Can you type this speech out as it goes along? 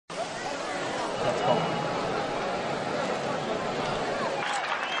Paredes!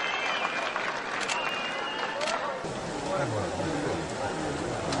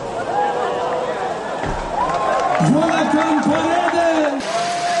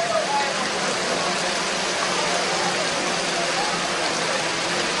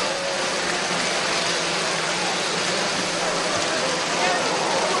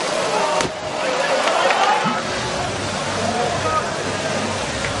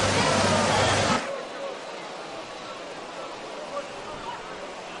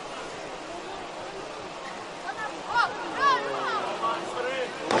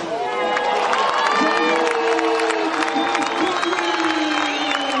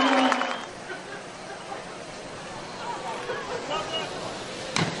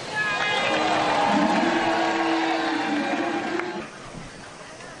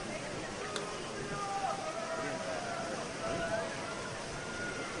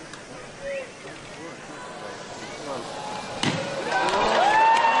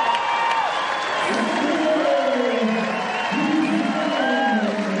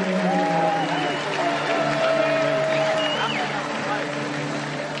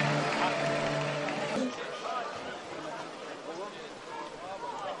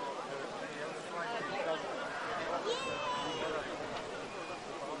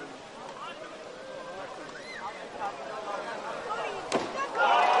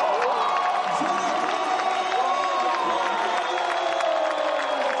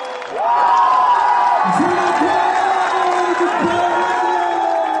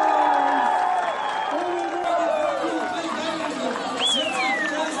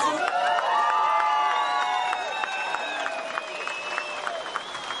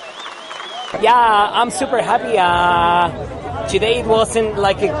 Yeah, I'm super happy. Today it wasn't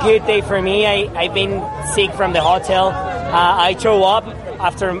like a good day for me. I've been sick from the hotel. I threw up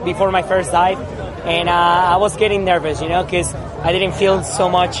before my first dive, and I was getting nervous, you know, because I didn't feel so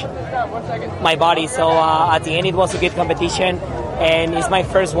much my body. So at the end, it was a good competition, and it's my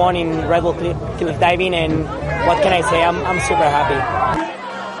first one in Red Bull cliff diving. And what can I say? I'm super happy.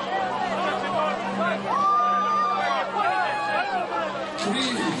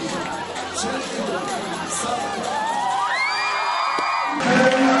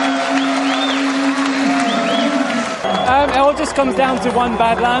 It all just comes down to one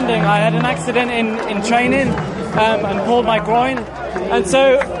bad landing. I had an accident in training and pulled my groin, and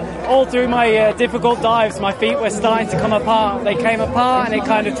so all through my difficult dives, my feet were starting to come apart. They came apart and it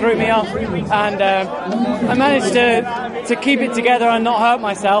kind of threw me off, and I managed to keep it together and not hurt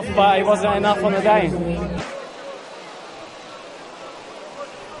myself, but it wasn't enough on the day.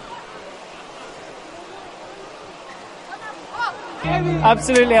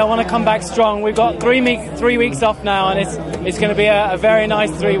 Absolutely, I want to come back strong. We've got 3 weeks off now, and it's going to be a very nice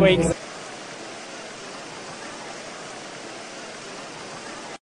 3 weeks.